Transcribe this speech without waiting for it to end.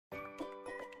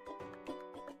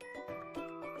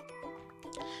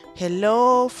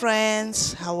Hello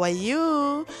friends, how are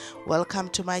you? Welcome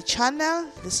to my channel.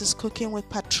 This is Cooking with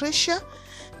Patricia.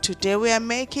 Today we are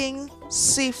making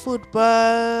seafood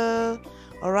bowl.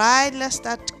 Alright, let's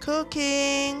start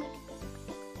cooking.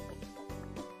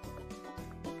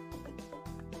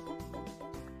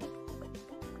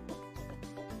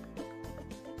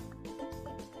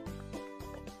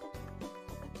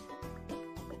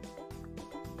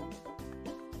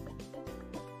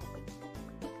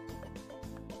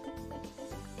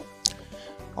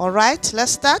 Alright,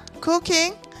 let's start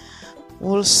cooking.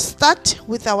 We'll start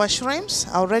with our shrimps.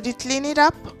 I already cleaned it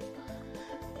up.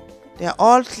 They're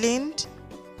all cleaned.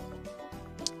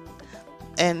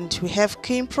 And we have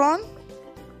king prawn.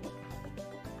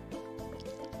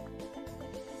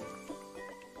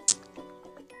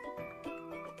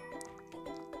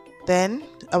 Then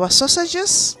our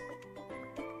sausages.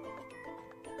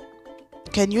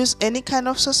 You can use any kind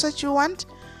of sausage you want.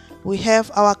 We have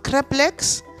our crab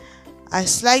legs. I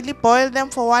slightly boiled them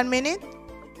for 1 minute.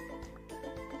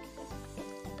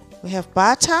 We have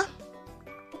butter.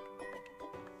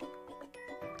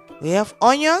 We have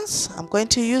onions. I'm going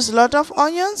to use a lot of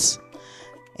onions.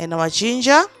 And our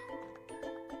ginger.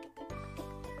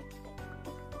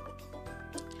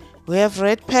 We have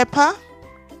red pepper.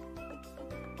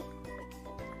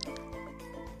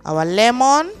 Our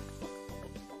lemon.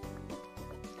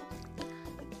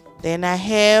 Then I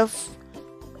have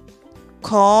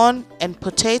corn and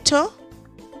potato.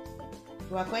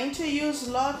 We are going to use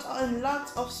lots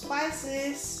of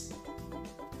spices.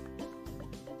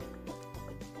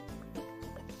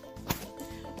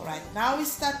 Alright, now we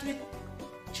start with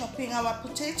chopping our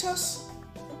potatoes.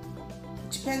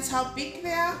 It depends how big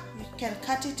they are. You can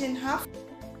cut it in half.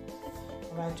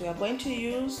 Alright, we are going to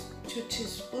use 2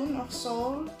 teaspoons of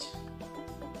salt.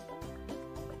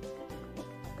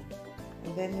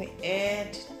 And then we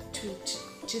add 2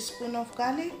 teaspoons of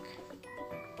garlic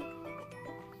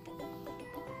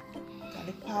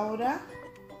powder,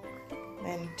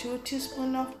 then 2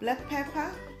 teaspoons of black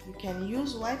pepper. You can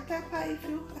use white pepper if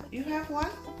you have one.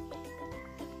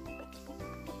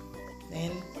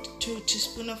 Then 2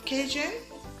 teaspoons of Cajun.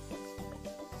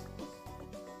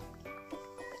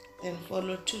 Then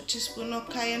follow 2 teaspoons of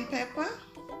cayenne pepper.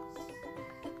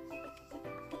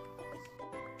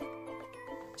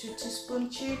 2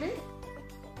 teaspoons chili,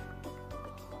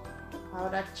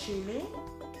 powdered chili,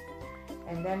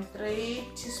 and then 3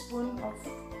 teaspoons of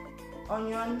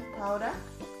onion powder,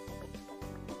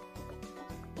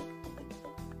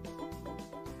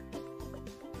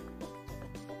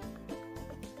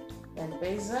 then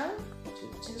basil, 2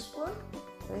 teaspoons,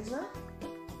 basil,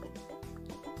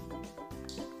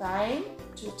 thyme,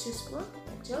 2 teaspoons.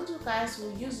 I told you guys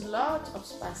we use a lot of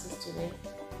spices today.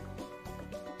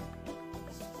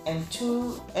 And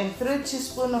 3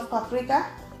 teaspoons of paprika.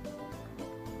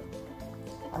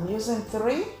 I'm using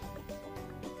 3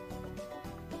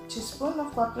 teaspoons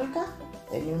of paprika.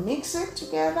 Then you mix it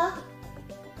together.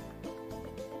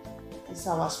 These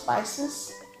are our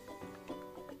spices.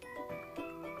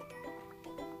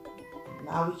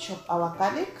 Now we chop our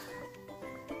garlic.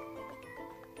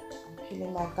 I'm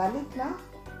peeling my garlic now.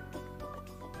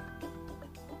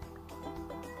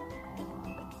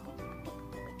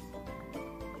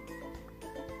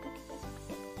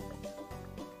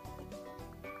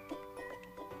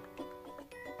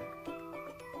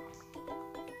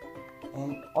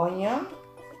 And onion.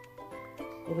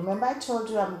 You remember I told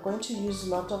you I'm going to use a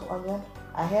lot of onion.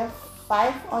 I have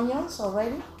 5 onions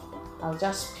already. I'll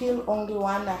just peel only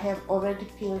one. I have already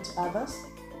peeled others.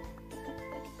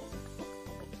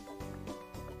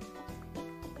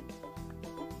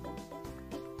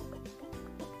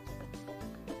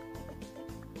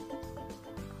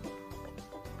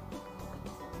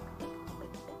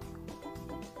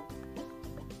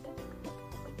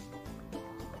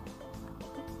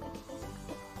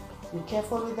 Be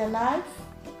careful with the knife.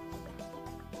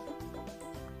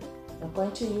 We're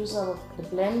going to use the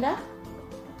blender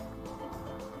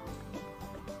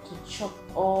to chop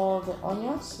all the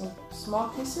onions in small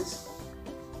pieces.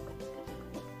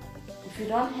 If you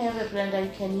don't have a blender,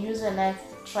 you can use a knife.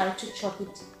 Try to chop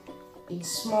it in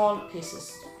small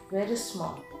pieces, very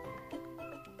small.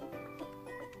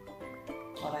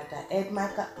 Alright, I add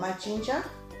my ginger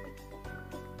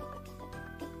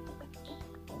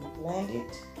and blend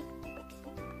it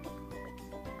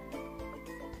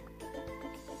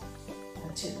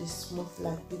until it's smooth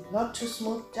like this. Not too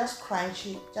smooth, just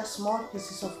crunchy, just small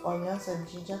pieces of onions and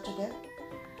ginger together.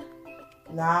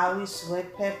 Now is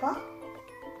red pepper.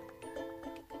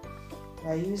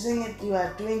 We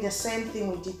are doing the same thing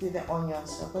we did with the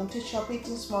onions. We're going to chop it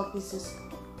in small pieces,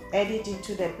 add it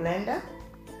into the blender.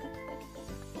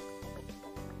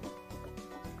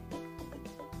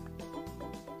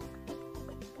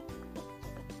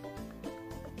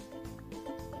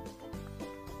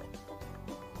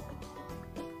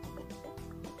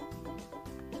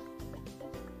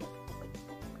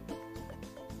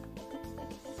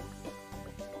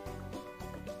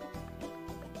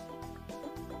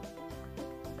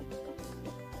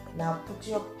 Now put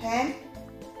your pan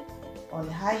on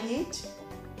high heat.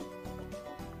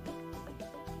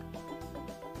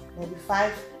 Maybe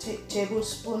 5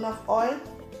 tablespoons of oil.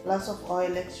 Lots of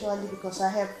oil actually, because I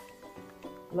have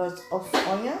lots of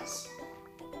onions.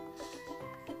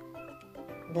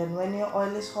 Then when your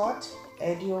oil is hot,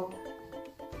 add your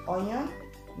onion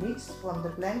mixed from the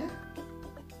blender.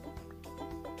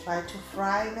 Try to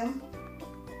fry them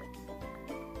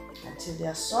until they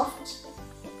are soft.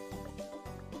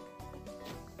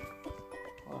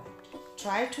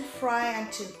 Try to fry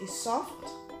until it's soft.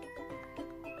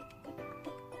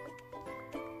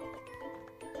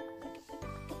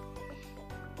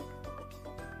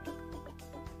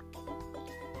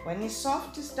 When it's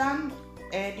soft, it's done,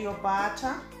 add your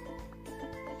butter.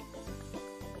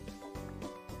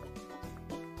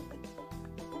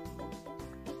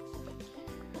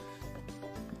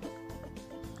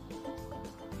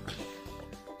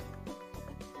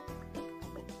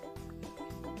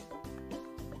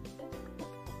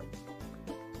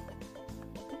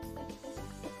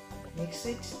 Mix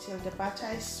it till the butter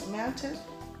is melted.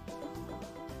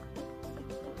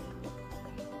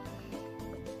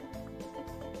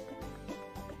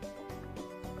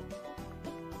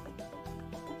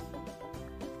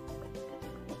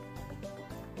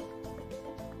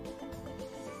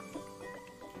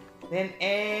 Then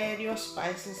add your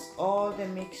spices, all the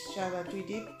mixture that we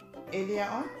did earlier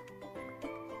on.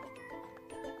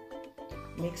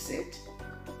 Mix it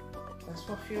just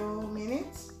for a few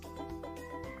minutes.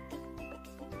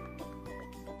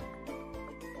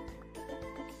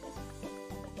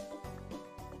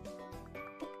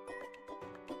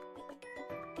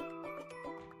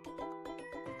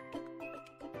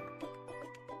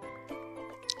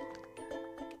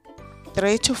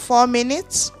 Three to 4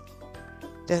 minutes.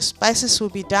 The spices will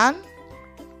be done.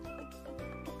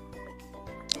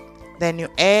 Then you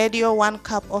add your 1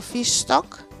 cup of fish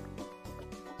stock.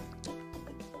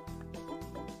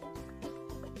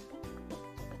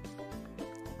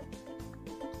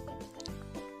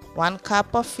 One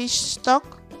cup of fish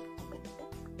stock.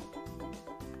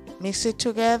 Mix it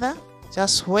together.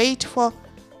 Just wait for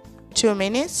 2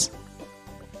 minutes.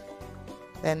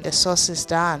 Then the sauce is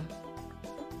done.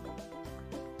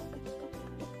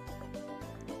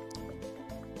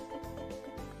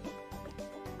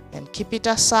 And keep it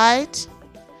aside.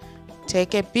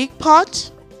 Take a big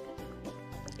pot.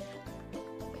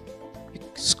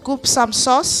 Scoop some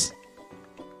sauce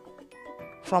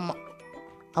from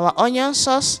our onion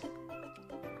sauce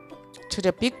to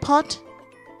the big pot.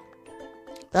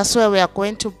 That's where we are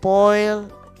going to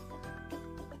boil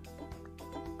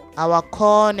our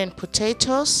corn and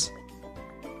potatoes,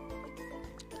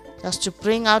 just to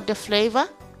bring out the flavor.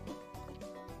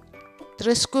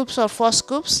 3 scoops or 4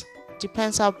 scoops,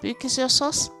 depends how big is your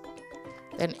sauce.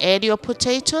 Then add your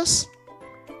potatoes.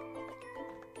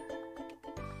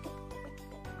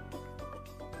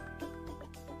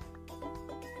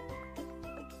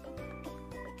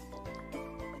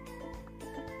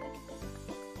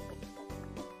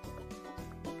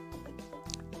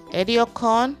 Add your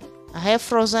corn. I have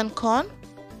frozen corn.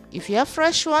 If you have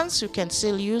fresh ones, you can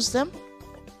still use them.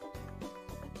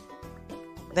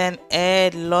 Then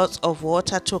add lots of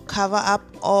water to cover up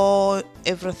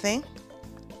everything.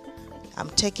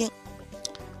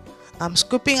 I'm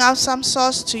scooping out some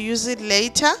sauce to use it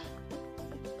later.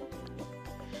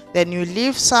 Then you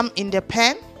leave some in the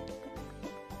pan.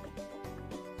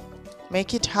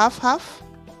 Make it half-half.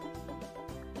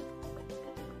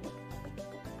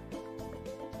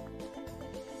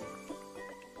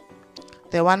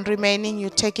 The one remaining, you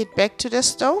take it back to the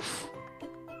stove.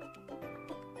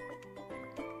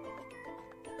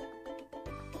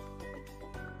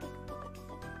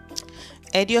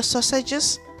 Add your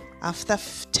sausages after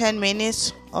 10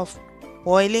 minutes of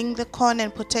boiling the corn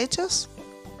and potatoes.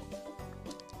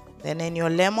 Then in your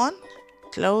lemon,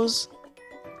 close.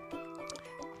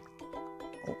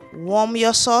 Warm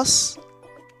your sauce.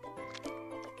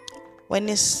 When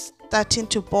it's starting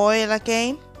to boil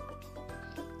again,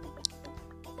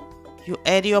 you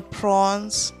add your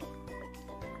prawns.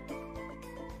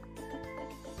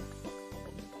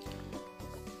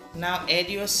 Now add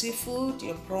your seafood,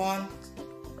 your prawn,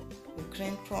 your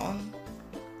cream prawn.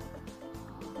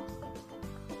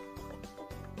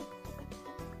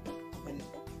 And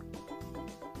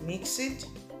mix it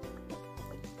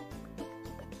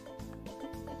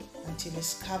until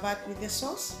it's covered with the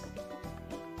sauce.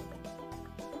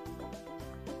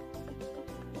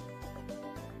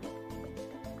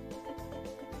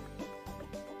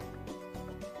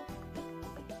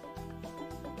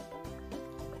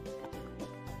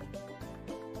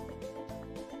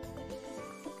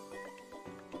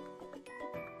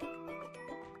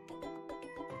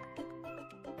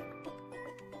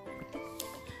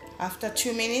 After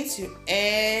 2 minutes, you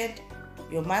add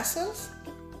your mussels.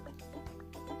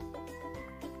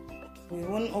 We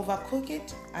won't overcook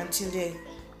it until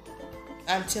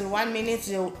 1 minute.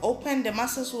 They'll open, the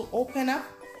mussels will open up.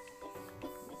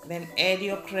 Then add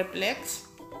your crab legs.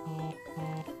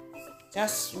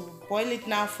 Just boil it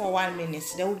now for 1 minute.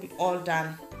 They will be all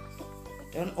done.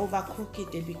 Don't overcook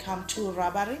it, they become too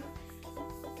rubbery.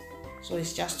 So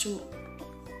it's just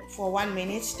for 1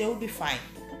 minute, they will be fine.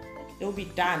 They will be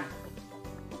done.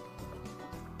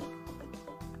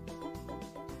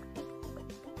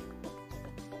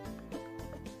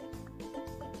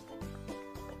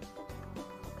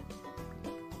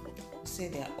 See,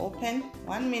 they are open.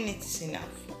 1 minute is enough.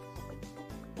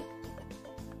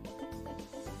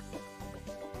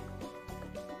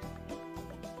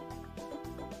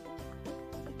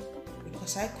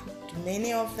 Because I cooked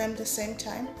many of them the same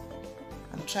time,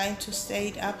 I'm trying to stay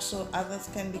it up so others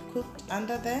can be cooked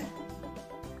under there.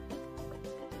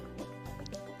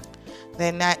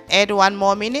 Then I add 1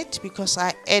 more minute because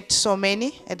I add so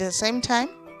many at the same time.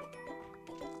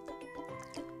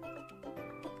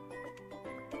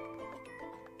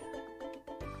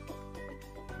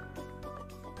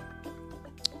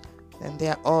 Then they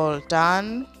are all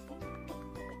done.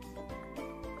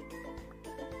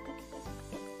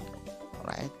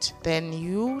 Right, then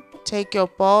you take your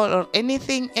bowl or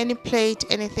anything, any plate,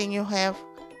 anything you have.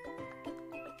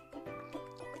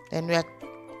 Then we are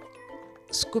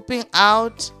scooping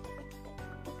out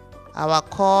our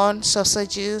corn,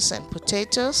 sausages and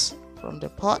potatoes from the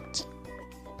pot.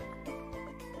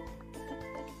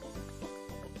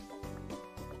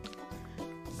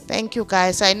 Thank you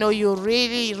guys. I know you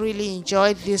really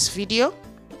enjoyed this video.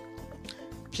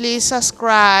 Please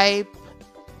subscribe,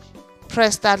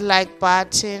 press that like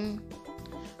button,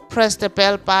 press the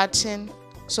bell button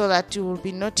so that you will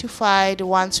be notified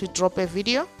once we drop a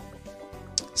video.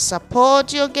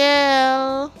 Support your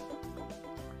girl.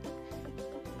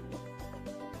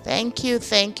 Thank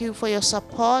you for your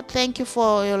support. Thank you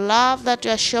for your love that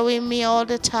you are showing me all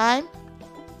the time.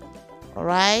 All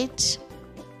right,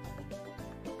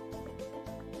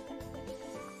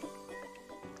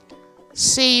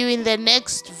 see you in the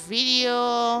next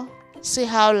video. See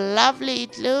how lovely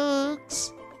it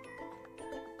looks.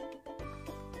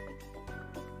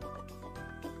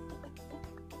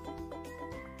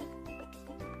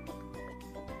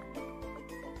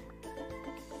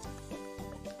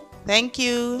 Thank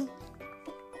you.